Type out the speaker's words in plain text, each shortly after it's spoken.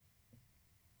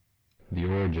The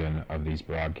origin of these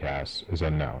broadcasts is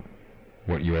unknown.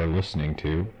 What you are listening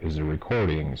to is the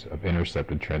recordings of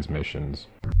intercepted transmissions.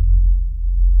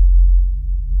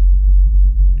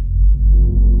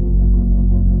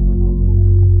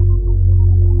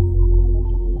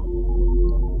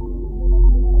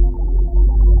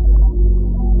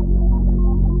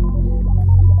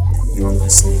 You're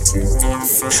listening to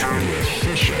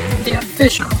the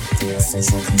official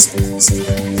Conspiracy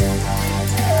Burrito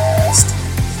Podcast.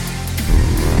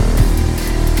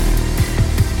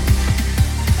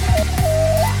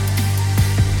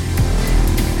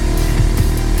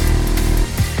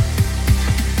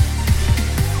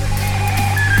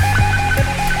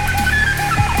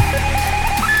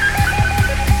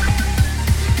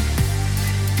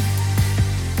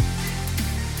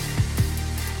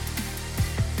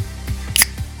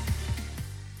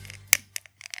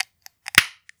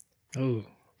 Oh,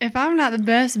 If I'm not the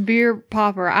best beer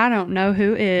popper, I don't know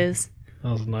who is.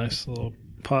 that was a nice little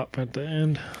pop at the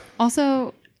end.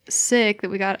 Also, sick that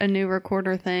we got a new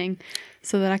recorder thing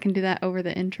so that I can do that over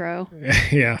the intro.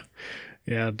 Yeah,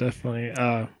 definitely.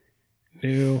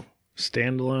 New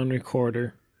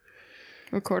standalone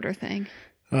Recorder thing.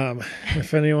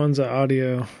 If anyone's an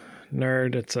audio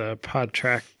nerd, it's a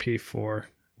PodTrack P4.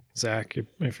 Zach,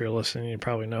 if you're listening, you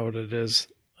probably know what it is.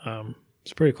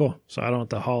 It's pretty cool. So I don't have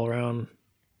to haul around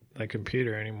the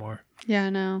computer anymore. Yeah, I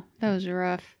know. That was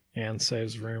rough. And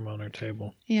saves room on our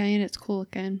table. Yeah, and it's cool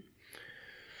looking.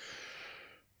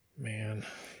 Man,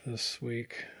 this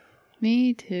week.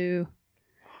 Me too.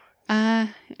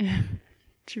 I am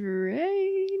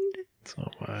drained. So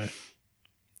am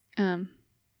I.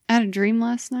 I had a dream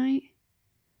last night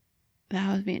that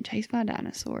I was being chased by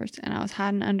dinosaurs and I was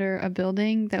hiding under a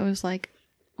building that was like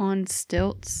on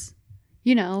stilts.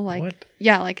 You know, like, What?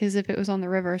 yeah, like as if it was on the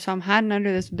river. So I'm hiding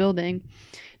under this building,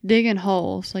 digging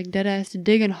holes, like dead ass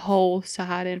digging holes to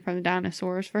hide in from the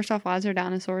dinosaurs. First off, why is there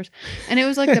dinosaurs? And it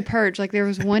was like the purge. Like there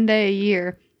was one day a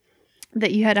year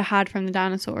that you had to hide from the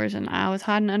dinosaurs. And I was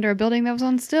hiding under a building that was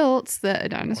on stilts that a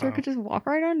dinosaur could just walk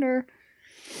right under.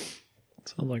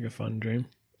 Sounds like a fun dream.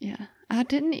 Yeah. I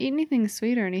didn't eat anything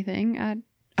sweet or anything.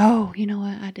 Oh, you know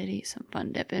what? I did eat some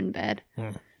Fun Dip in bed.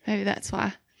 Maybe that's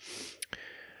why.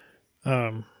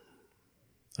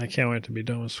 I can't wait to be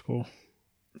done with school.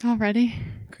 Already?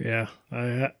 Yeah,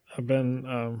 I've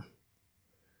been,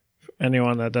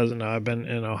 anyone that doesn't know, I've been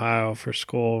in Ohio for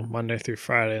school Monday through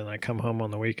Friday, and I come home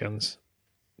on the weekends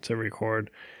to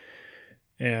record.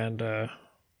 And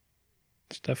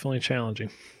it's definitely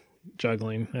challenging,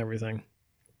 juggling everything.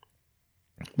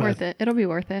 But Worth it. It'll be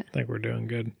worth it. I think we're doing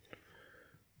good.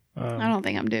 I don't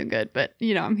think I'm doing good, but,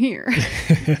 you know, I'm here.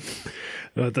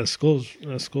 But the school's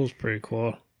pretty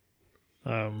cool.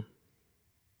 I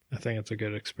think it's a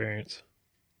good experience.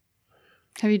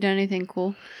 Have you done anything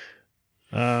cool?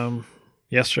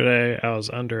 Yesterday I was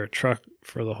under a truck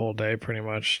for the whole day, pretty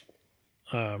much.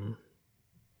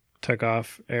 Took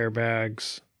off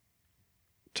airbags,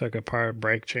 took apart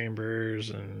brake chambers,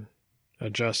 and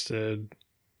adjusted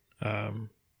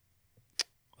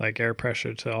like air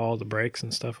pressure to all the brakes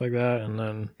and stuff like that. And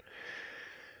then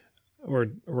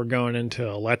we're going into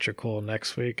electrical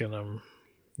next week, and I'm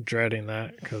dreading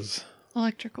that because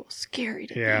Electrical, scary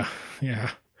to me.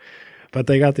 yeah. But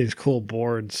they got these cool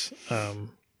boards.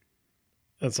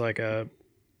 It's like a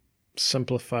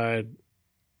simplified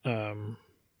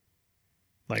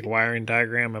like wiring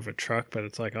diagram of a truck, but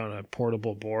it's like on a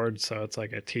portable board, so it's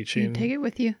like a teaching You take it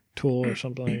with you. tool or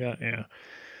something like that. Yeah,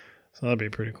 so that'd be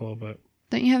pretty cool. But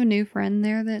Don't you have a new friend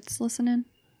there that's listening?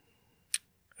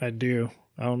 I do.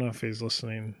 I don't know if he's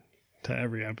listening to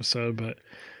every episode, but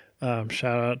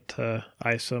shout out to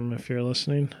Isom if you're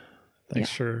listening. Thanks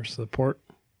for support.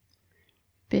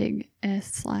 Big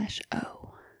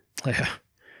S/O. Yeah.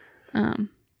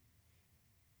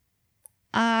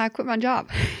 I quit my job.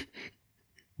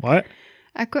 What?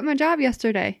 I quit my job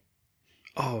yesterday.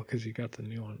 Oh, because you got the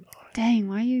new one. Dang,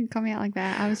 why you call me out like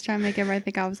that? I was trying to make everybody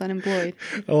think I was unemployed.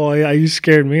 Oh, yeah, you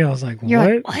scared me. I was like, You're what?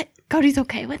 like, what? Cody's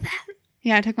okay with that?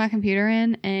 Yeah, I took my computer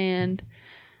in and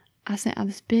I sent out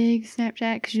this big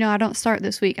Snapchat because, you know, I don't start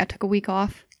this week. I took a week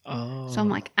off. Oh. So I'm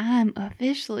like, I'm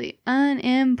officially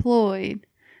unemployed. And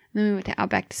then we went to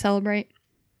Outback to celebrate.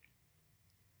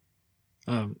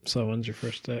 So when's your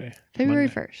first day? February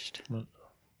Monday? 1st.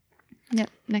 Yep,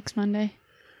 next Monday.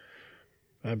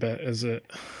 I bet. Is it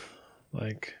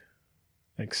like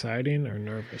exciting or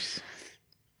nervous?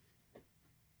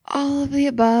 All of the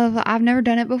above. I've never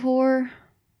done it before.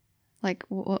 Like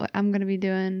what I'm going to be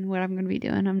doing,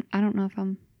 I don't know if I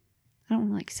don't want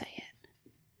to like say it.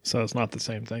 So it's not the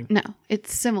same thing? No,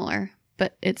 it's similar,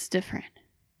 but it's different.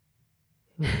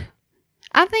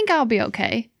 I I think I'll be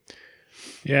okay.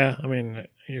 Yeah, I mean,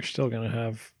 you're still going to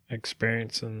have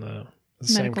experience in the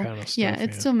same kind of stuff. Yeah,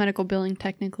 it's still medical billing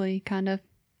technically, kind of.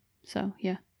 So,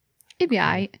 yeah. It'd be all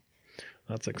right.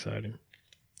 That's exciting.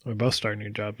 We both start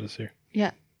new jobs this year.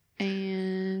 Yeah.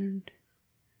 And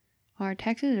our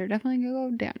taxes are definitely going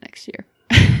to go down next year.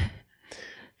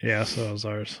 Yeah, so is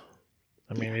ours.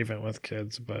 I mean, even with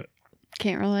kids, but...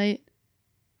 Can't relate.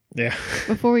 Yeah.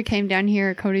 Before we came down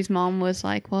here, Cody's mom was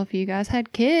like, well, if you guys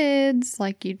had kids,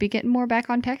 like, you'd be getting more back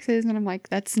on taxes. And I'm like,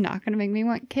 that's not going to make me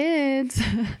want kids.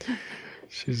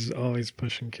 She's always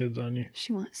pushing kids on you.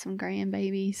 She wants some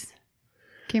grandbabies.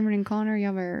 Cameron and Connor,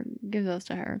 y'all better give those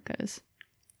to her, because...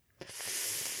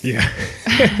 Yeah.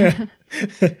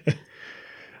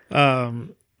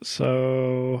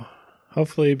 So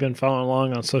hopefully you've been following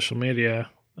along on social media.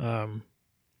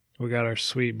 We got our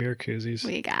sweet beer koozies.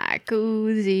 We got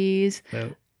koozies.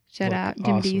 Shout out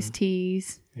Jim awesome. D's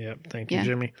Teas. Yep. Thank you,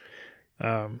 Jimmy.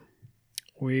 The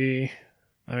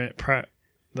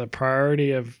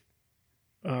priority of,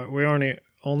 we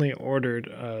only ordered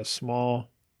a small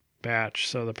batch.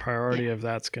 So the priority of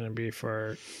that's going to be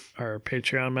for our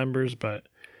Patreon members, but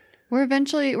we're going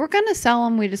to sell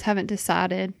them. We just haven't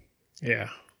decided. Yeah.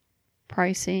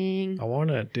 Pricing. I want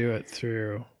to do it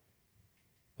through,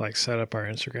 like, set up our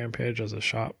Instagram page as a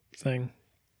shop thing.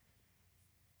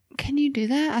 Can you do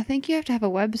that? I think you have to have a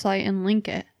website and link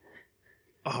it.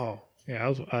 Oh,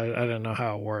 yeah. I didn't know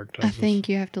how it worked. I think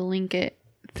you have to link it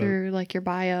through, like, your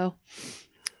bio.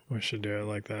 We should do it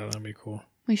like that. That'd be cool.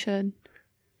 We should.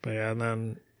 But yeah, and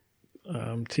then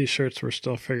t-shirts we're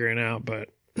still figuring out, but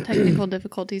technical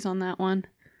difficulties on that one.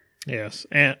 Yes.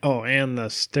 And the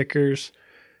stickers.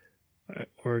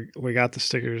 We got the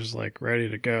stickers, like, ready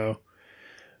to go.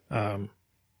 So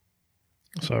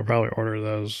I'll probably order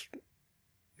those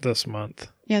this month.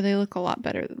 Yeah, they look a lot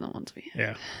better than the ones we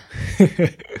have. Yeah.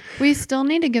 We still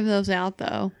need to give those out,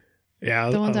 though. Yeah, I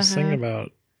was thinking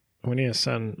about, we need to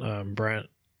send Brent,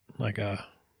 like, a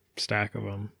stack of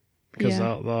them. Because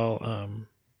they'll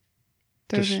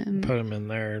just put them in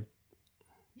there.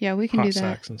 Yeah, we can do that.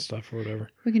 Hot sacks and stuff or whatever.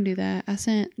 We can do that. I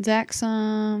sent Zach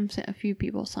some, sent a few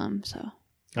people some, so.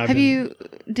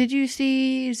 Did you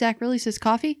see Zach release his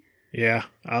coffee? Yeah.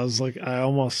 I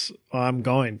almost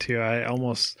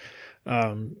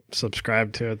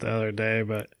subscribed to it the other day,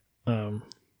 but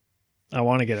I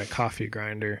want to get a coffee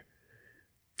grinder.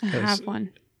 I have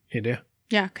one. You do?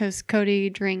 Yeah, because Cody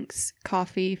drinks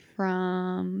coffee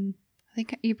from, I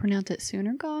think you pronounce it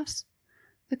Sooner Goss,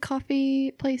 the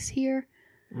coffee place here.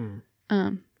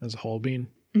 As a whole bean.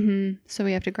 Mm-hmm. So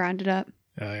we have to grind it up.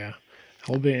 Oh yeah,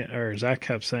 whole bean. Or Zach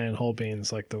kept saying whole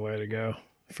bean's like the way to go,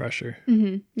 fresher.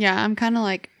 Mm-hmm. Yeah, I'm kind of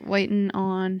like waiting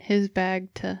on his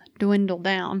bag to dwindle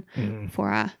down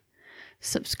before I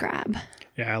subscribe.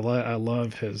 Yeah, I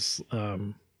love his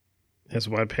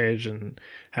webpage and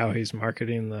how he's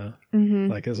marketing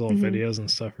like his little videos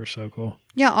and stuff are so cool.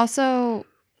 Yeah. Also,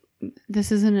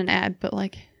 this isn't an ad, but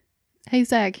like, hey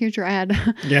Zach, here's your ad.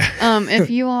 Yeah.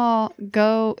 If you all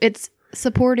go, it's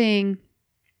supporting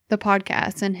the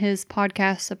podcast, and his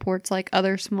podcast supports like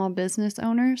other small business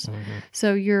owners.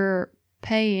 So you're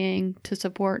paying to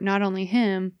support not only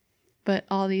him, but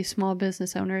all these small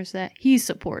business owners that he's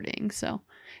supporting. So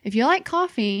if you like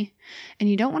coffee and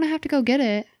you don't want to have to go get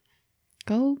it,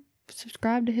 go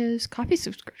subscribe to his coffee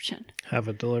subscription. Have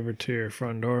it delivered to your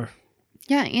front door.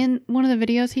 Yeah, and one of the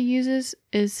videos he uses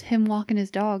is him walking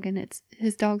his dog, and it's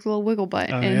his dog's little wiggle butt.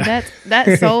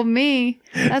 That sold me.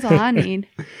 That's all I need.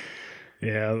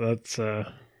 Yeah, that's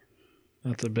a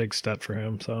big step for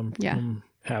him. So I'm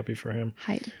happy for him.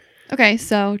 Hype. Okay,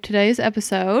 so today's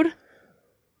episode.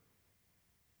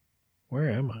 Where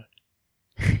am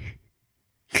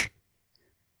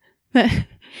I?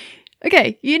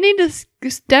 Okay, you need to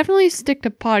definitely stick to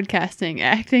podcasting.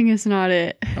 Acting is not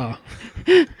it. Oh.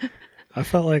 I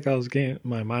felt like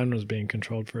my mind was being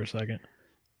controlled for a second.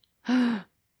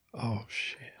 Oh,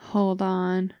 shit. Hold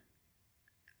on.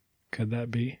 Could that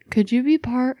be? Could you be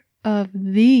part of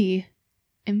the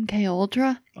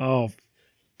MKUltra? Oh.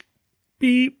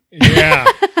 Beep. Yeah.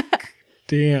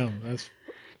 Damn.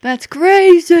 That's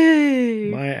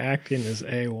crazy. My acting is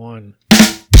A1.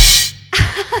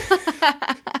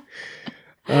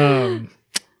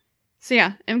 So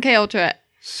yeah, MKUltra.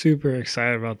 Super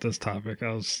excited about this topic.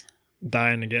 I was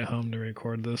dying to get home to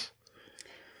record this.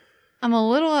 I'm a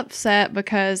little upset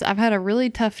because I've had a really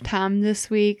tough time this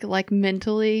week, like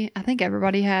mentally. I think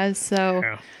everybody has.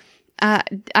 So I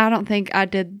don't think I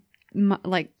did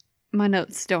my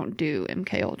notes don't do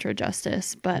MKUltra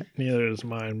justice, but neither does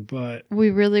mine. But we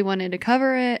really wanted to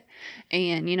cover it,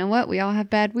 and you know what? We all have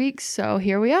bad weeks, so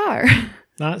here we are.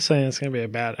 Not saying it's going to be a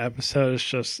bad episode. It's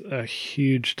just a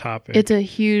huge topic. It's a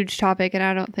huge topic, and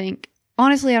I don't think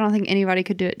anybody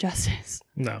could do it justice.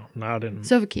 No, not in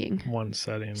Sofa King. one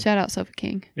setting. Shout out Sofa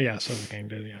King. Yeah, Sofa King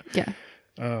did, yeah.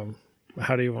 Yeah.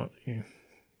 How do you want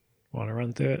to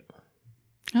run through it?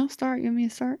 I'll start. Give me a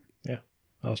start. Yeah.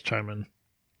 I'll chime in.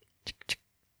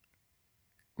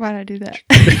 Why'd I do that?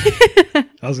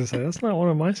 I was going to say, that's not one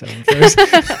of my sound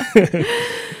effects.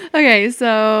 Okay,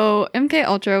 so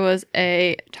MKUltra was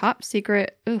a top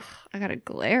secret. I got a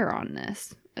glare on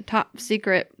this. A top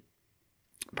secret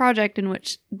project in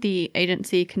which the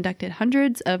agency conducted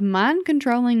hundreds of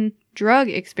mind-controlling drug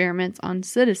experiments on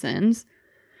citizens,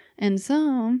 and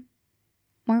some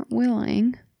weren't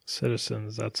willing.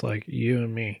 Citizens, that's like you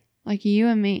and me. Like you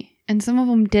and me. And some of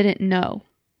them didn't know.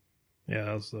 Yeah,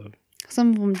 that was the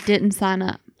Some of them didn't sign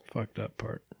up. fucked up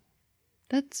part.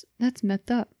 That's messed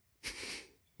up.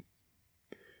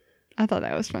 I thought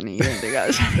that was funny. You didn't think that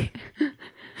was funny.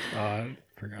 I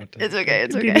forgot to. It's okay.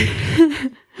 It's okay.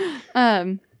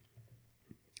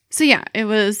 So yeah,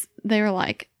 they were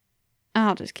like,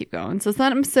 I'll just keep going. So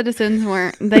some citizens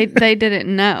weren't, they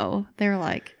didn't know. They were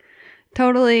like,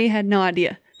 totally had no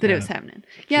idea that it was happening.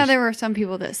 Yeah, there were some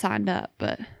people that signed up,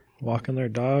 but. Walking their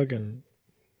dog, and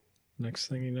next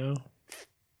thing you know.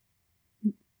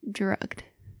 Drugged.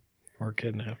 Or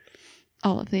kidnapped.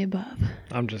 All of the above.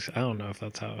 I don't know if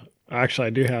that's how. Actually, I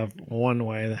do have one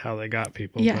way how they got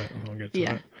people, Yeah. but we'll get to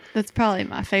that. That's probably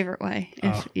my favorite way.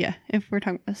 If we're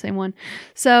talking about the same one.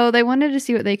 So they wanted to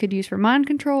see what they could use for mind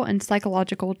control and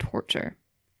psychological torture.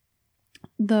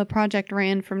 The project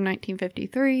ran from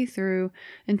 1953 through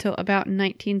until about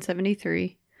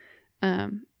 1973.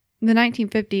 The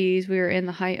 1950s, we were in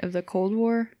the height of the Cold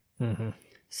War. Mm-hmm.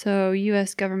 So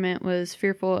U.S. government was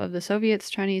fearful of the Soviets,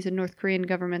 Chinese, and North Korean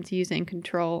governments using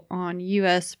control on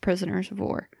U.S. prisoners of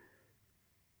war.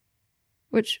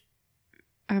 Which,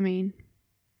 I mean,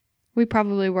 we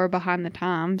probably were behind the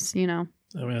times, you know.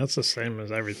 I mean, that's the same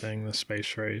as everything, the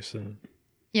space race. And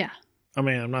Yeah. I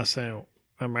mean, I'm not saying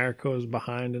America is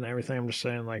behind and everything. I'm just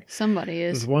saying, like, Somebody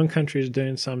is. if one country is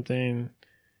doing something,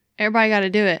 Everybody got to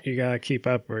do it. you got to keep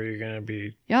up or you're going to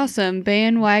be. Y'all some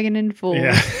bandwagoning fools.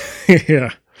 Yeah.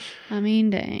 Yeah. I mean,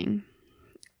 dang.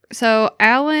 So,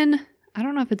 Alan, I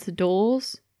don't know if it's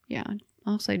Dulles. Yeah,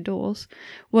 I'll say Dulles.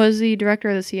 Was the director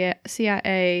of the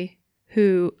CIA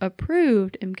who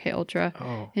approved MKUltra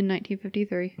in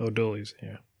 1953. Oh, Doolies,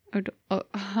 yeah.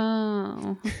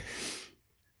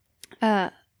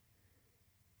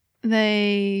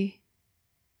 They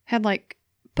had, like,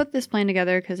 put this plan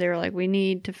together because they were like, we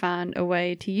need to find a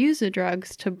way to use the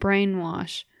drugs to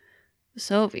brainwash the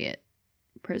Soviet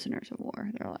prisoners of war.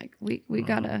 They're like, we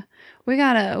gotta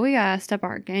step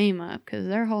our game up because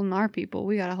they're holding our people.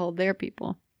 We gotta hold their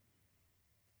people.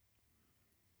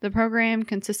 The program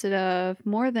consisted of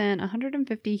more than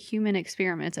 150 human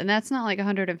experiments, and that's not like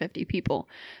 150 people.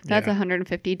 That's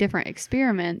 150 different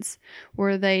experiments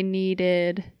where they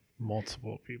needed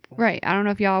multiple people. Right. I don't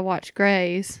know if y'all watch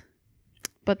Grey's,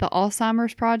 but the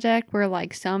Alzheimer's Project, where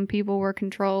like some people were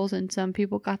controls and some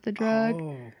people got the drug.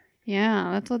 Oh.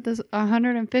 Yeah, that's what this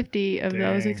 150 of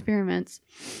those experiments.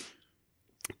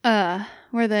 Where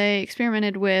they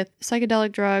experimented with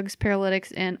psychedelic drugs,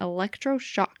 paralytics, and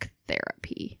electroshock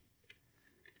therapy.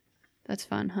 That's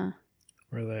fun, huh?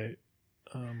 Where they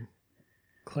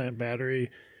clamp battery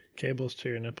cables to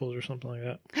your nipples or something like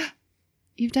that.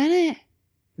 You've done it.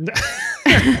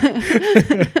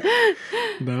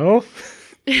 No?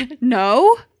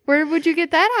 No? Where would you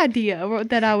get that idea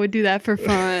that I would do that for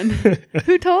fun?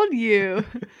 Who told you?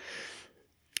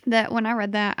 That when I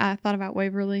read that, I thought about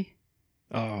Waverly.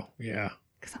 Oh, yeah.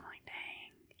 Because I'm like,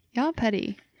 dang. Y'all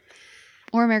petty.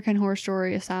 Or American Horror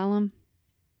Story Asylum.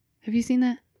 Have you seen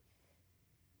that?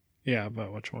 Yeah,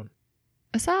 but which one?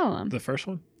 Asylum. The first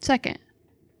one? Second.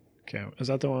 Okay. Is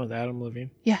that the one with Adam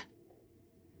Levine? Yeah.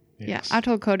 Yes. Yeah. I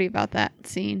told Cody about that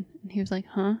scene. And he was like,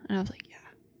 huh? And I was like, yeah.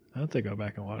 I have to go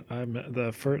back and watch.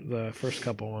 The first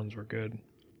couple ones were good.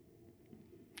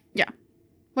 Yeah.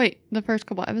 Wait, the first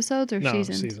couple episodes or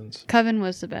seasons? Seasons. Coven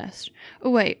was the best. Oh,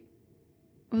 wait.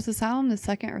 Was Asylum the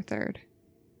second or third?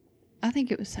 I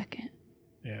think it was second.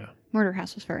 Yeah. Murder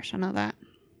House was first. I know that.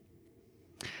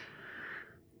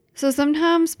 So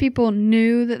sometimes people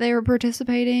knew that they were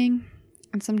participating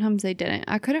and sometimes they didn't.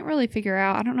 I couldn't really figure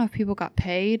out. I don't know if people got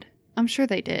paid. I'm sure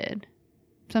they did.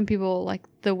 Some people, like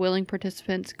the willing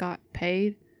participants, got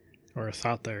paid. Or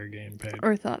thought they were getting paid.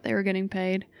 Or thought they were getting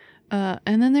paid.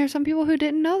 And then there's some people who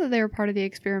didn't know that they were part of the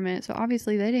experiment. So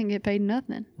obviously they didn't get paid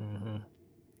nothing.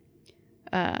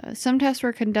 Mm-hmm. Some tests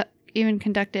were even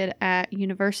conducted at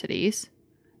universities.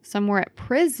 Some were at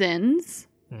prisons.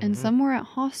 and some were at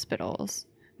hospitals,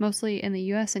 mostly in the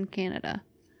U.S. and Canada.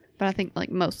 But I think, like,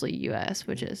 mostly U.S.,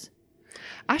 which is...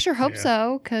 I sure hope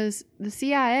so, because the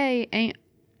CIA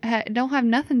don't have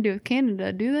nothing to do with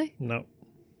Canada, do they? Nope.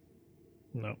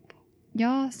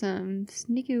 Y'all some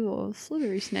sneaky little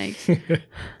slithery snakes.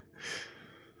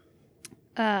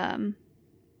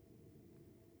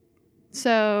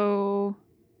 So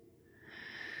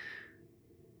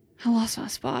I lost my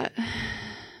spot.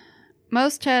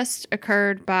 Most tests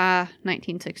occurred by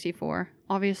 1964.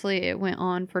 Obviously, it went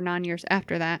on for 9 years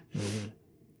after that.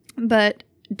 But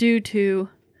due to,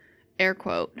 air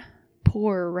quote,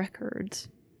 poor records,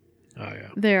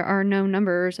 there are no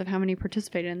numbers of how many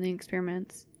participated in the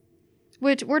experiments.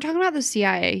 Which, we're talking about the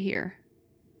CIA here.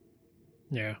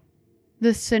 Yeah.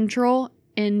 The Central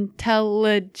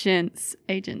Intelligence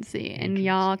Agency. And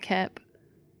y'all kept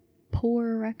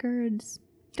poor records.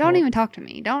 Don't even talk to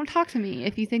me. Don't talk to me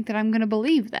if you think that I'm going to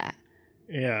believe that.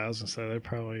 Yeah, I was going to say, they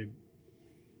probably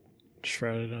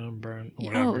shredded them, burned,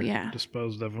 whatever,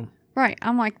 disposed of them. Right.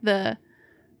 I'm like, the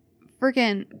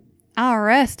freaking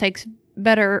IRS takes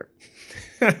better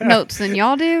notes than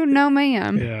y'all do? No,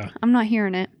 ma'am. Yeah. I'm not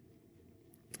hearing it.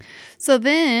 So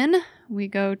then we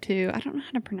go to, I don't know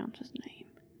how to pronounce his name.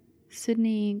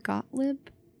 Sidney Gottlieb?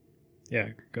 Yeah,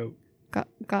 Goat.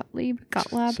 Gottlieb?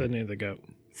 Sidney the Goat.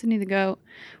 Sidney the Goat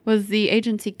was the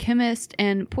agency chemist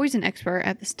and poison expert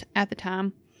at the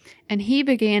time, and he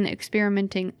began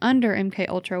experimenting under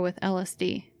MKUltra with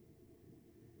LSD.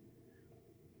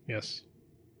 Yes.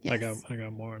 I got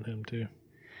more on him too.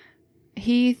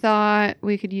 He thought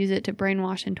we could use it to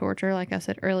brainwash and torture, like I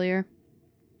said earlier.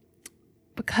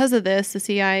 Because of this, the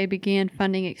CIA began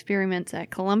funding experiments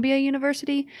at Columbia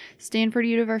University, Stanford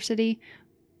University,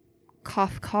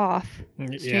 cough, cough,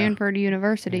 Stanford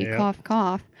University, cough,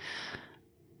 cough,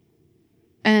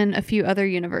 and a few other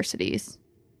universities,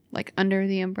 like under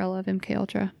the umbrella of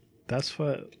MKUltra. That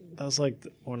was like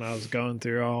when I was going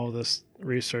through all this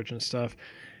research and stuff,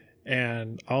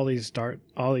 and all these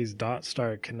dots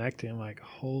started connecting. I'm like,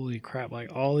 holy crap!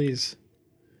 Like all these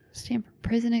Stanford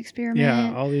prison experiment.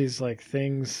 Yeah, all these like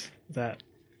things that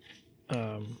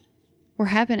were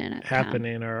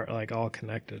happening are like all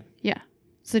connected. Yeah.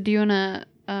 So do you want to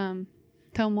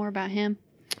tell more about him?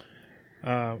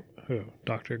 Who?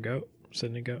 Dr. Goat?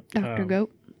 Sidney Goat? Dr.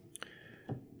 Goat.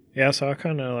 Yeah, so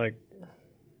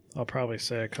I'll probably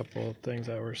say a couple of things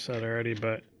that were said already,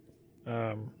 but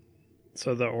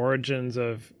so the origins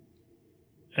of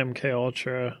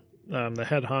MKUltra, the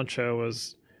head honcho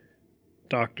was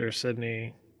Dr.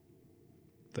 Sidney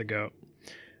the Goat.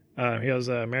 He was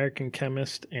an American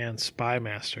chemist and spy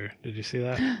master. Did you see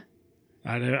that?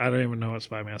 I don't even know what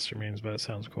spy master means, but it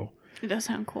sounds cool. It does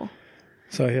sound cool.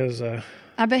 So he was I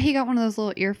bet he got one of those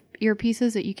little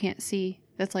earpieces that you can't see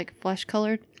that's like flesh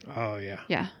colored. Oh, yeah.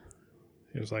 Yeah.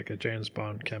 He was like a James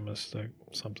Bond chemist or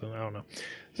something. I don't know.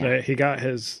 So he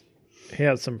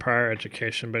had some prior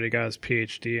education, but he got his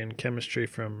PhD in chemistry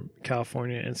from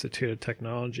California Institute of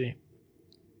Technology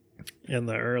in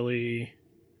the early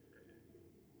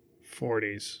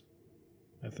 40s,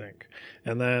 I think.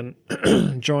 And then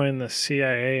joined the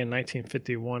CIA in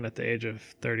 1951 at the age of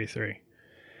 33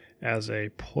 as a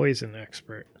poison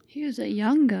expert. He was a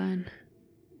young gun.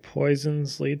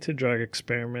 Poisons lead to drug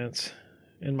experiments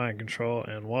in mind control,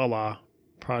 and voila,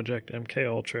 Project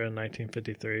MKUltra in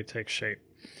 1953 takes shape.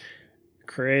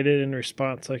 Created in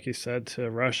response, like you said, to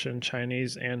Russian,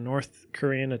 Chinese, and North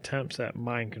Korean attempts at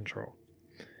mind control.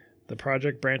 The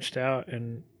project branched out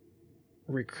and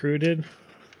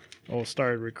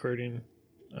started recruiting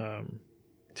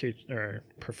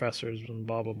professors and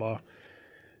blah, blah, blah.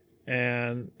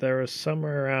 And there was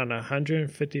somewhere around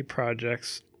 150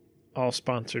 projects, all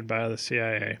sponsored by the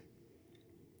CIA.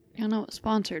 You know what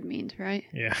sponsored means, right?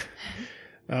 Yeah.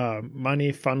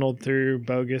 Money funneled through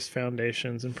bogus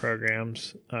foundations and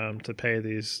programs to pay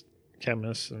these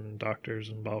chemists and doctors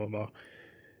and blah, blah, blah.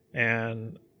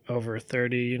 And over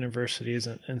 30 universities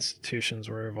and institutions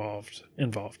were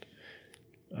involved.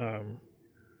 And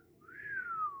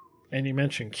you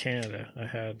mentioned Canada.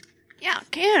 Yeah,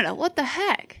 Canada. What the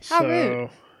heck? How rude.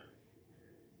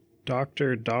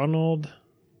 Dr. Donald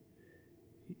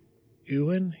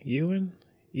Ewan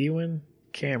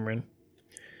Cameron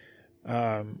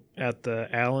at the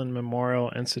Allen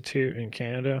Memorial Institute in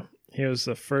Canada. He was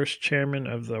the first chairman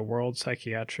of the World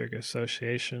Psychiatric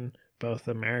Association, both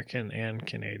American and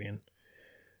Canadian.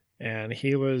 And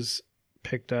he was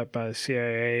picked up by the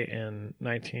CIA in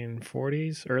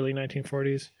early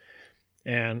 1940s,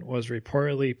 and was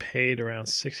reportedly paid around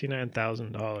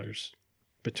 $69,000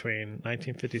 between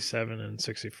 1957 and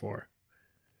 64.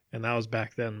 And that was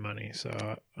back then money, so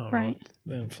I don't know what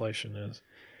the inflation is.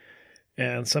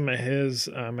 And some of his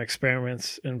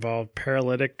experiments involved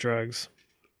paralytic drugs,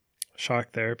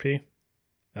 shock therapy,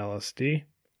 LSD,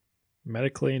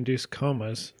 medically induced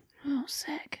comas, Oh,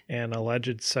 sick. and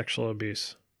alleged sexual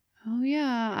abuse. Oh,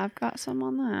 yeah. I've got some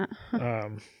on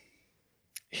that.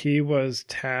 He was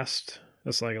tasked,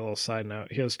 that's like a little side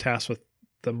note, he was tasked with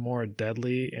the more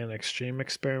deadly and extreme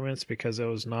experiments because it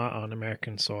was not on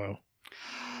American soil.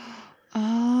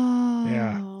 Oh.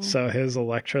 Yeah. So his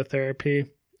electrotherapy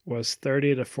was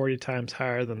 30 to 40 times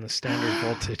higher than the standard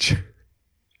voltage.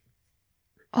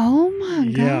 Oh, my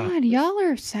Yeah. God. Y'all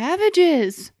are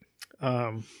savages.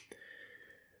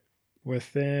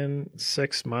 Within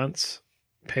 6 months,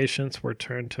 patients were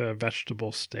turned to a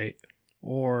vegetable state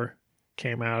or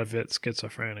came out of it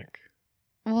schizophrenic.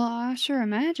 Well, I sure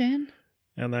imagine.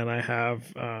 And then I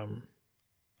have, I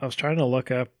was trying to look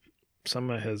up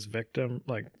some of his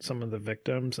some of the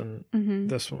victims, and Mm-hmm.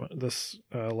 this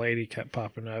lady kept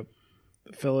popping up.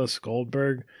 Phyllis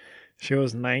Goldberg. She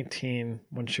was 19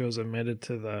 when she was admitted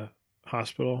to the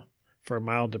hospital for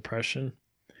mild depression,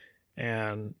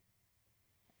 and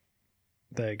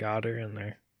they got her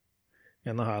in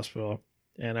the hospital.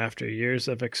 And after years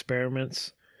of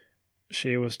experiments,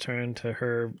 she was turned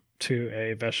to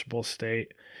a vegetable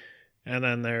state. And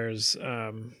then there's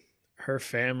her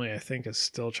family, I think, is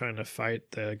still trying to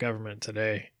fight the government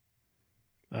today,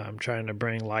 trying to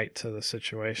bring light to the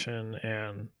situation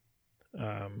and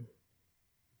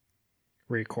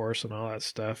recourse and all that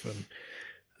stuff. And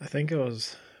I think it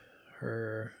was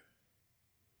her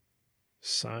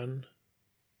son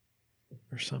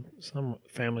or some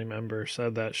family member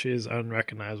said that she is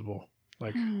unrecognizable,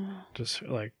 like just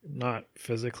like not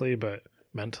physically but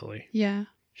mentally. Yeah.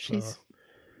 She's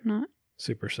not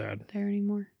Super sad. there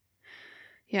anymore.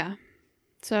 Yeah.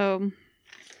 So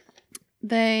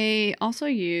they also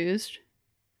used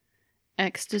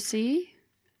ecstasy,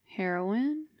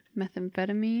 heroin,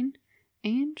 methamphetamine,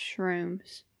 and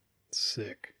shrooms.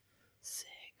 Sick.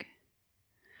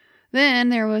 Then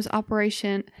there was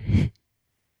Operation.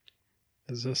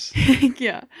 Is this?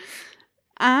 Yeah.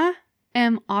 I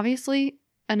am obviously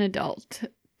an adult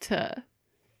to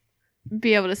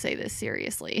be able to say this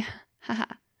seriously. Haha.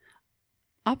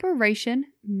 Operation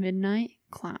Midnight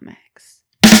Climax.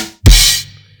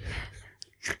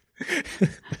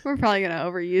 We're probably going to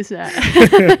overuse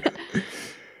that.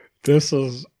 This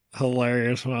was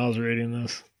hilarious when I was reading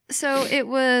this. So it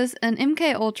was an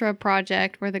MKUltra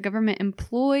project where the government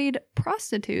employed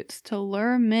prostitutes to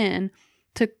lure men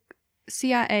to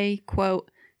CIA, quote,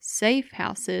 safe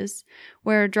houses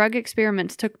where drug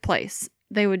experiments took place.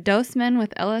 They would dose men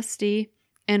with LSD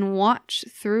and watch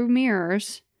through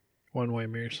mirrors. One-way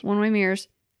mirrors. One-way mirrors.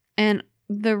 And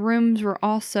the rooms were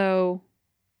also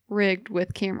rigged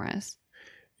with cameras.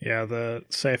 Yeah, the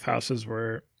safe houses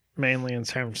were mainly in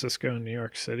San Francisco and New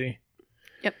York City.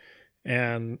 Yep.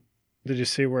 And did you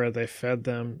see where they fed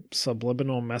them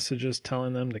subliminal messages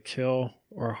telling them to kill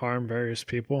or harm various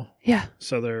people? Yeah.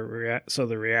 So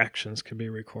the reactions could be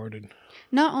recorded.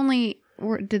 Not only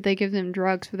did they give them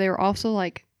drugs, but they were also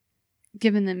like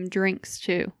giving them drinks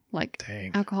too, like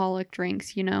Dang. alcoholic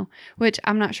drinks, you know, which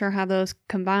I'm not sure how those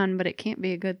combine, but it can't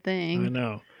be a good thing. I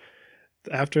know.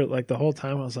 After like the whole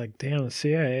time, I was like, damn, the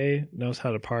CIA knows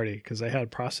how to party because they had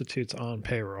prostitutes on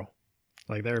payroll.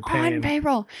 Like they were paying. On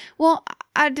payroll. Well,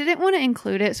 I didn't want to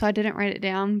include it, so I didn't write it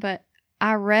down, but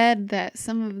I read that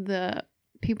some of the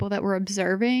people that were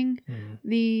observing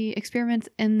the experiments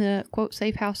in the, quote,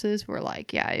 safe houses were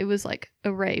like, yeah, it was like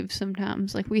a rave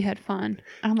sometimes. Like we had fun.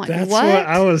 And I'm like, That's what?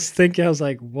 I was thinking. I was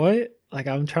like, what? Like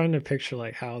I'm trying to picture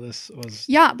like how this was.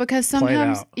 Yeah, because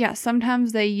sometimes, out.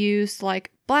 sometimes they used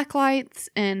like black lights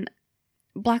and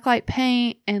blacklight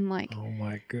paint and like Oh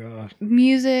my god.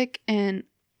 music and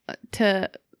to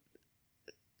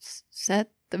set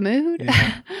the mood.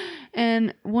 Yeah.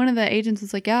 And one of the agents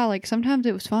was like, yeah, like sometimes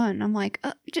it was fun. I'm like,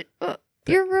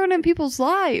 you're ruining people's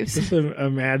lives. Just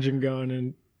imagine going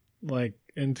in like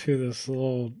into this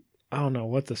little, I don't know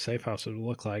what the safe house would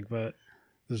look like, but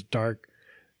this dark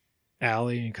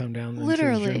alley and come down into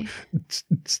Literally. this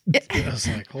room. I was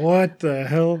like, what the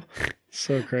hell?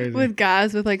 So crazy. With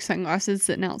guys with like sunglasses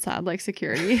sitting outside like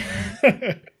security.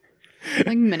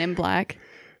 Like Men in Black.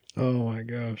 Oh my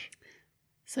gosh.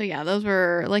 So yeah, those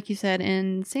were, like you said,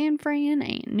 in San Fran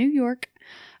and New York.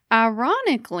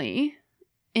 Ironically,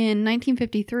 in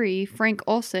 1953, Frank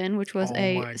Olson, which was Oh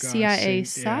a my gosh, CIA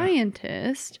see, yeah.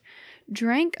 scientist,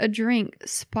 drank a drink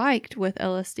spiked with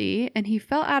LSD, and he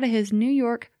fell out of his New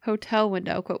York hotel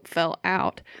window, quote, fell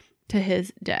out to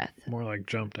his death. More like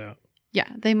jumped out. Yeah,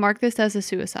 they marked this as a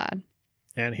suicide.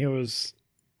 And he was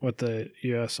with the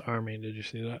U.S. Army. Did you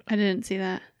see that? I didn't see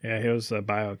that. Yeah, he was a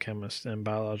biochemist and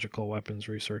biological weapons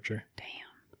researcher. Damn.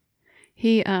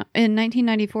 He, in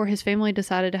 1994, his family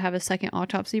decided to have a second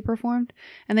autopsy performed,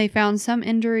 and they found some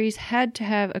injuries had to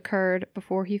have occurred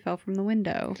before he fell from the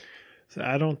window. So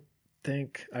I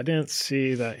didn't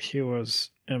see that he was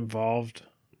involved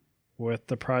with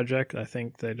the project. I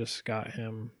think they just got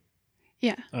him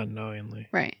unknowingly.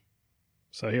 Right.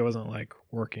 So he wasn't like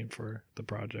working for the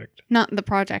project. Not the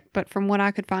project, but from what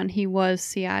I could find, he was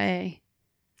CIA.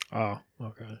 Oh,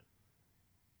 okay.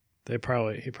 He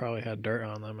probably had dirt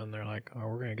on them, and they're like, "Oh,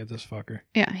 we're gonna get this fucker."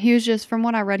 Yeah, he was just, from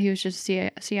what I read, he was just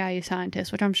a CIA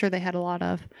scientist, which I'm sure they had a lot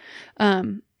of.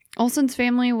 Olson's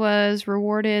family was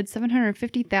rewarded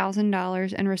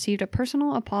 $750,000 and received a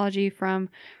personal apology from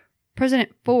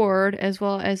President Ford, as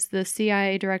well as the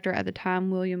CIA director at the time,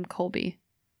 William Colby.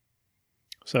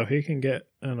 So he can get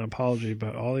an apology,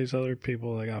 but all these other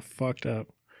people that got fucked up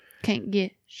can't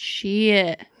get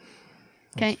shit.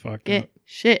 Can't get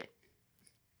shit.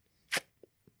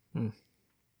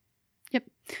 Yep.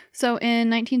 So in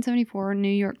 1974, New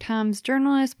York Times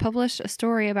journalist published a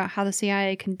story about how the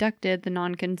CIA conducted the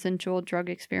non-consensual drug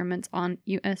experiments on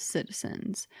U.S.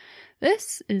 citizens.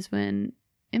 This is when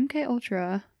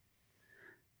MKUltra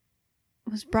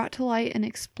was brought to light and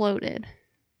exploded.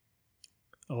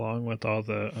 Along with all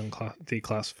the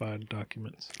declassified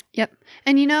documents. Yep.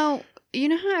 And you know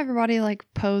how everybody like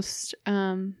posts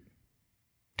during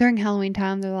Halloween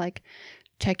time, they're like,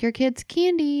 check your kids'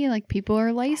 candy, like people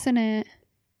are lacing it.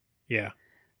 Yeah.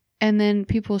 And then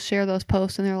people share those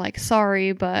posts and they're like,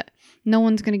 sorry, but no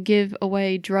one's going to give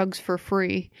away drugs for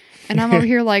free. And I'm over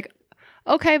here like,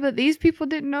 okay, but these people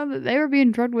didn't know that they were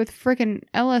being drugged with freaking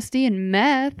LSD and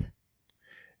meth.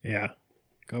 Yeah.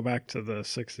 Go back to the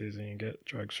 60s and you get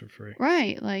drugs for free.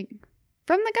 Right. Like,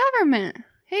 from the government.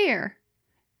 Here.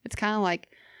 It's kind of like,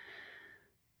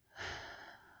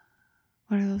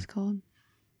 what are those called?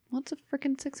 What's a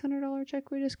freaking $600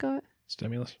 check we just got?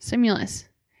 Stimulus.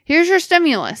 Here's your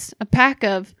stimulus. A pack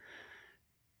of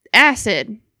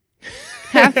acid.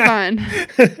 Have fun.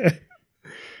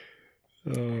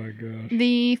 Oh my gosh.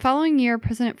 The following year,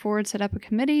 President Ford set up a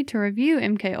committee to review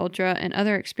MKUltra and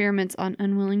other experiments on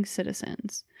unwilling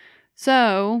citizens.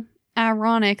 So,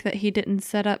 ironic that he didn't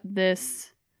set up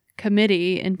this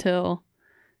committee until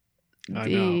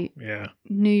the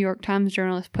New York Times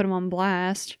journalist put him on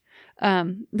blast.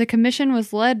 The commission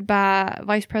was led by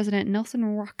Vice President Nelson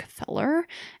Rockefeller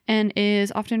and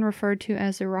is often referred to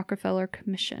as the Rockefeller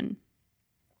Commission.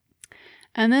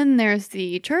 And then there's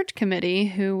the Church Committee,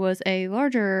 who was a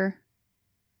larger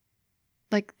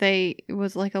committee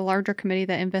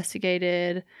that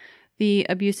investigated the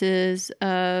abuses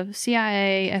of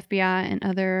CIA, FBI, and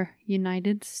other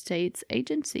United States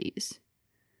agencies.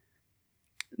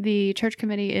 The Church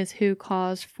Committee is who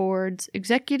caused Ford's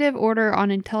executive order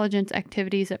on intelligence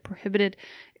activities that prohibited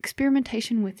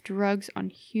experimentation with drugs on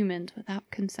humans without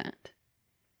consent.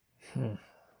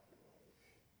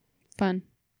 Fun.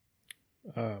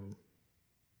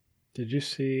 Did you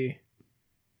see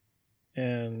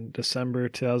in December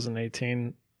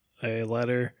 2018 a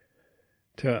letter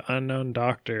to an unknown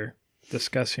doctor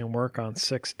discussing work on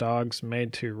 6 dogs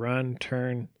made to run,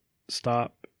 turn,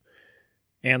 stop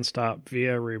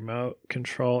via remote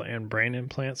control and brain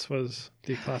implants was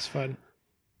declassified?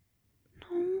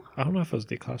 No. I don't know if it was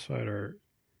declassified or...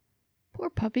 Poor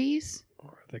puppies.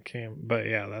 Or they came... But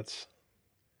yeah, that's...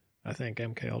 I think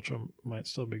MKUltra might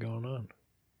still be going on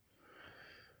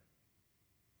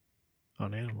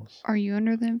animals. Are you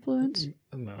under the influence?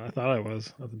 No, I thought I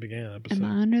was at the beginning of the episode.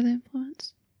 Am I under the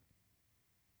influence?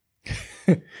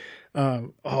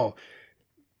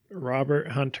 Robert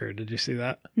Hunter. Did you see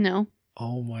that? No.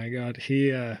 Oh my God.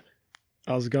 He, I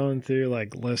was going through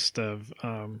like list of,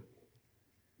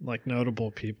 like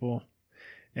notable people,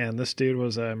 and this dude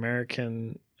was an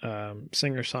American,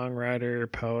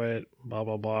 singer-songwriter, poet, blah,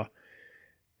 blah, blah.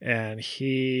 And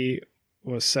he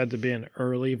was said to be an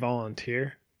early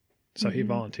volunteer. So he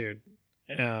volunteered,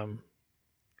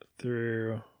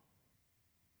 through, I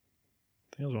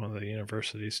think it was one of the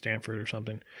universities, Stanford or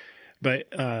something. But,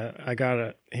 he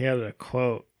had a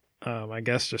quote, I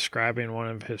guess describing one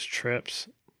of his trips,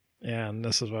 and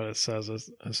this is what it says.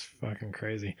 It's fucking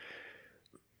crazy.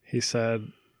 He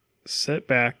said, "Sit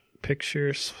back,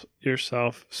 picture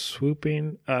yourself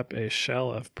swooping up a shell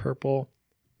of purple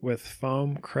with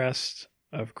foam crest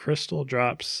of crystal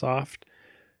drops, soft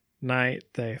night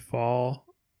they fall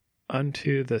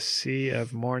unto the sea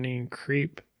of morning,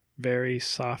 creep very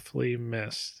softly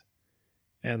mist,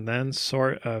 and then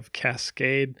sort of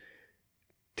cascade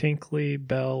tinkly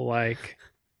bell like,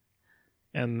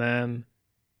 and then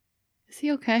Is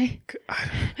he okay?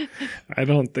 I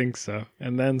don't think so.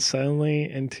 And then suddenly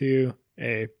into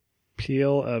a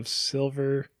peal of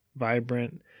silver,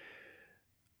 vibrant,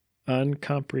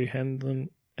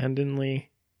 uncomprehendingly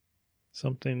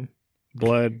something,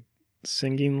 blood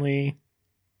singingly,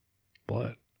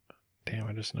 blood. Damn,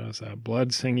 I just noticed that.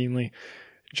 Blood singingly,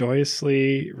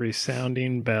 joyously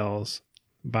resounding bells.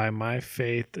 By my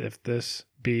faith, if this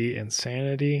be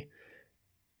insanity,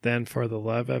 then for the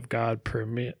love of God,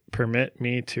 permit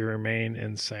me to remain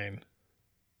insane.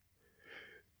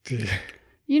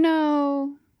 You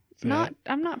know,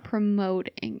 I'm not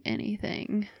promoting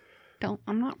anything.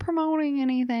 I'm not promoting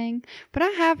anything, but I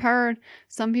have heard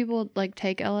some people like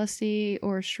take LSD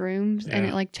or shrooms and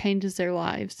it like changes their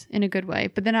lives in a good way.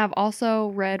 But then I've also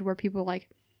read where people like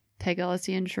take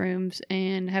LSD and shrooms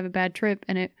and have a bad trip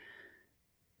and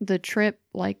the trip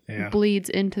bleeds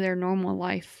into their normal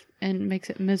life and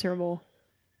makes it miserable.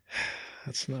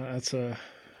 That's a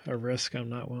risk I'm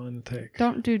not willing to take.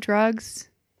 Don't do drugs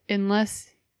unless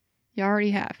you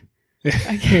already have,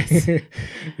 I guess.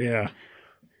 Yeah.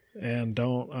 And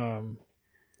don't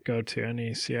go to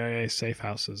any CIA safe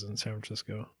houses in San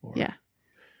Francisco. Yeah.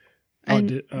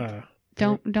 And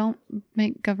don't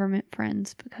make government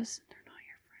friends because they're not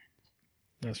your friends.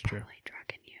 That's true. Probably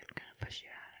drugging you and gonna push you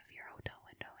out of your hotel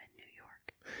window in New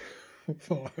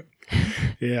York.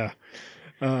 Yeah.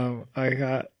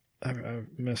 I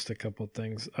missed a couple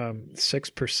things.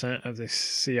 6% of the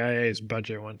CIA's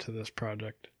budget went to this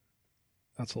project.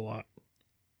 That's a lot.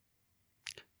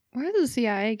 Where does the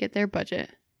CIA get their budget?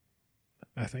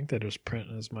 I think they just print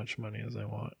as much money as they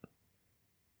want.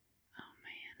 Oh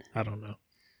man. I don't know.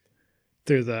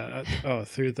 Through the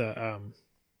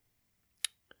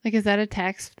like, is that a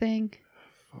tax thing?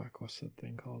 fuck, what's that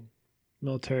thing called?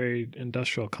 Military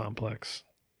industrial complex.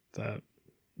 That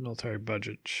military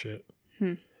budget shit.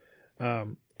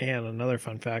 And another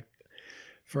fun fact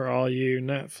for all you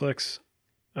Netflix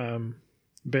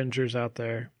bingers out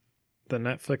there, the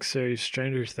Netflix series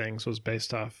Stranger Things was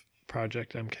based off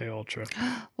Project MKUltra.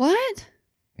 What?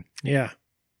 Yeah.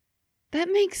 That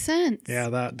makes sense. Yeah,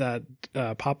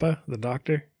 that Papa, the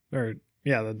doctor,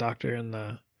 the doctor and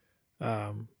the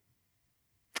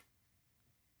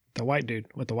white dude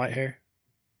with the white hair.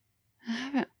 I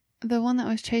haven't. The one that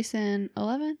was chasing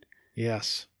 11?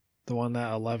 Yes. The one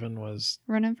that 11 was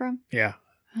running from? Yeah.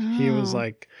 Oh. He was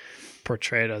like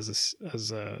portrayed as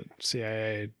a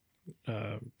CIA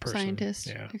person. Scientist,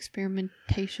 yeah.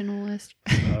 Experimentationalist.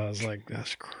 I was like,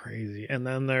 that's crazy. And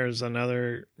then there's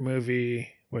another movie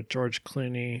with George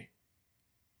Clooney,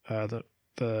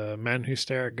 the men who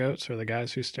stare at goats, or the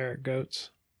guys who stare at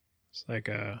goats. It's like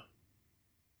a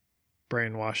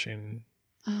brainwashing.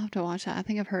 I'll have to watch that. I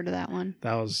think I've heard of that one.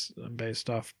 That was based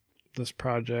off this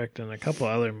project and a couple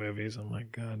other movies. I'm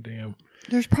like, God damn.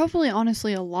 There's probably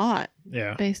honestly a lot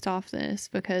based off this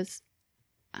because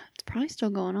it's probably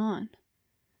still going on.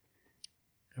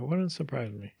 It wouldn't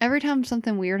surprise me. Every time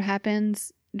something weird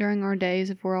happens during our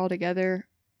days, if we're all together,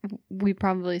 we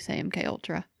probably say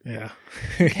MKUltra. Yeah.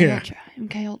 MKUltra.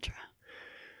 MKUltra.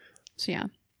 So yeah.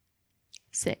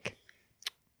 Sick.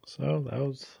 So that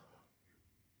was,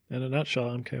 in a nutshell,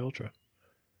 MKUltra.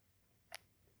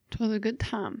 It was a good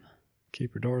time.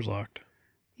 Keep your doors locked.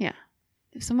 Yeah.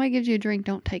 If somebody gives you a drink,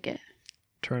 don't take it.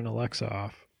 Turn Alexa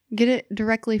off. Get it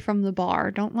directly from the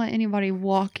bar. Don't let anybody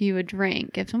walk you a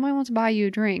drink. If somebody wants to buy you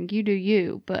a drink, you do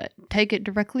you, but take it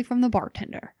directly from the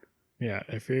bartender. Yeah,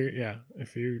 if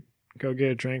you go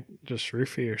get a drink, just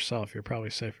roofie yourself. You're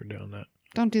probably safer doing that.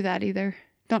 Don't do that either.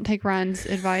 Don't take Ryan's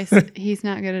advice. He's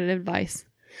not good at advice.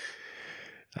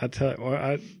 I tell you,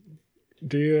 I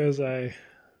do as I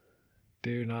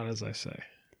do, not as I say.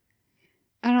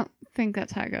 I don't think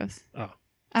that's how it goes. Oh.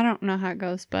 I don't know how it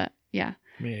goes, but yeah.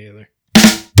 Me either.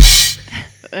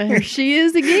 There she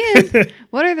is again.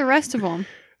 What are the rest of them?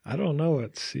 I don't know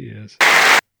what C is.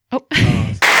 Oh.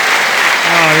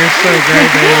 Oh, you're so great,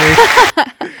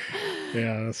 Bailey.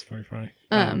 Yeah, that's pretty funny.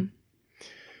 What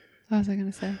was I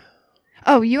going to say?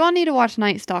 Oh, you all need to watch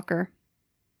Night Stalker.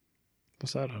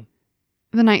 What's that on?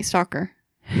 The Night Stalker.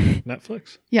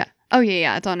 Netflix? Yeah. Oh,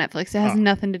 yeah. It's on Netflix. It has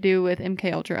nothing to do with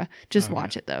MKUltra. Just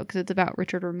watch it, though, because it's about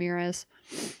Richard Ramirez.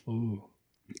 Ooh.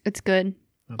 It's good.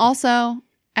 Okay. Also,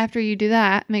 after you do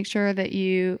that, make sure that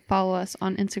you follow us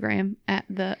on Instagram at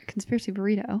the Conspiracy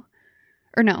Burrito.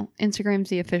 Or no, Instagram's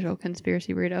the official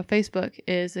Conspiracy Burrito. Facebook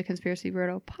is the Conspiracy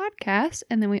Burrito Podcast.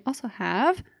 And then we also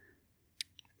have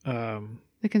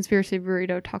the Conspiracy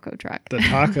Burrito Taco Truck. The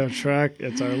Taco Truck.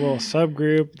 It's our little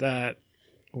subgroup that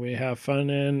we have fun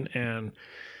in and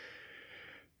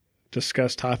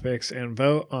discuss topics and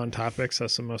vote on topics.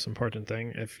 That's the most important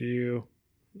thing. If you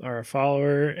are a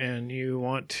follower and you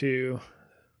want to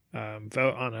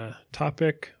vote on a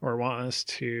topic or want us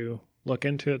to look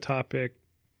into a topic,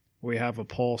 we have a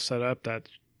poll set up that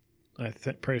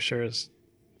pretty sure is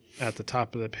at the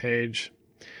top of the page.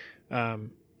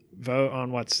 Vote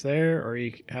on what's there, or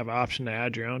you have an option to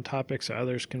add your own topic so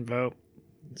others can vote.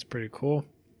 It's pretty cool.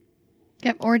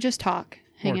 Yep, or just talk.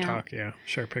 Hang out. Talk, yeah.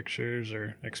 Share pictures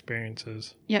or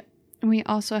experiences. Yep. We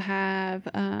also have,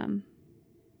 I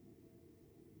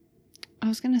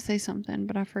was going to say something,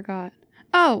 but I forgot.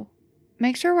 Oh,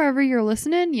 make sure wherever you're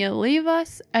listening, you leave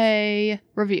us a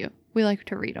review. We like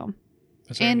to read them.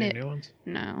 Is there any new ones?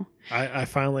 No. I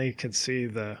finally could see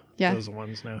those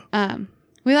ones now.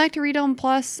 We like to read them.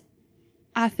 Plus,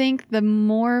 I think the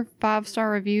more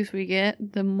 5-star reviews we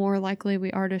get, the more likely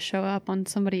we are to show up on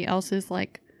somebody else's,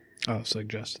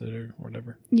 suggested or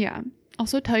whatever. Yeah.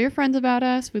 Also, tell your friends about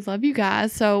us. We love you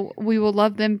guys, so we will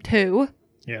love them too.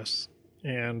 Yes.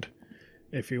 And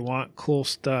if you want cool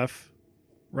stuff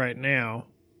right now,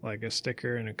 like a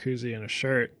sticker and a koozie and a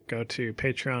shirt, go to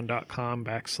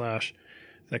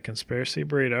patreon.com/The Conspiracy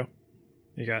Burrito.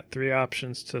 You got 3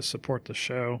 options to support the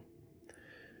show.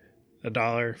 $1,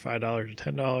 $5, or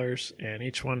 $10, and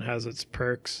each one has its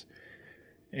perks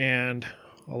and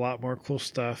a lot more cool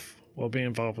stuff. We'll be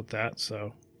involved with that,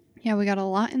 so yeah, we got a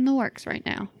lot in the works right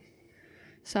now.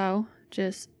 So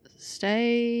just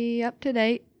stay up to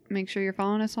date. Make sure you're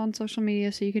following us on social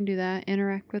media so you can do that.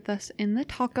 Interact with us in the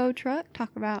taco truck. Talk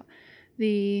about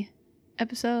the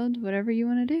episodes, whatever you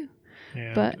want to do.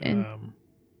 And, but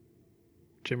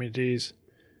Jimmy D's,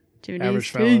 Jimmy Average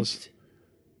D's Fellas,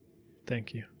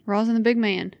 thank you. Roz and the Big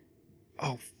Man.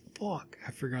 Oh, fuck.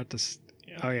 I forgot to...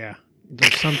 Oh, yeah.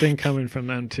 There's something coming from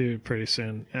them, too, pretty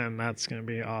soon, and that's going to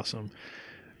be awesome.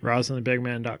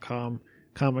 RozandTheBigMan.com.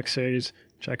 Comic series.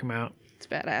 Check them out. It's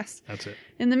badass. That's it.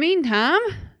 In the meantime,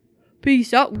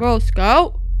 peace out, Girl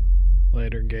Scout.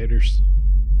 Later, Gators.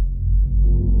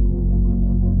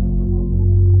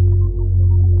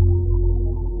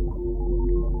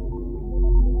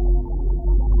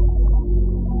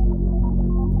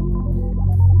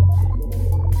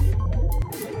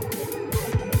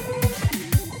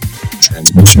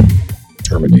 Transmission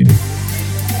terminated.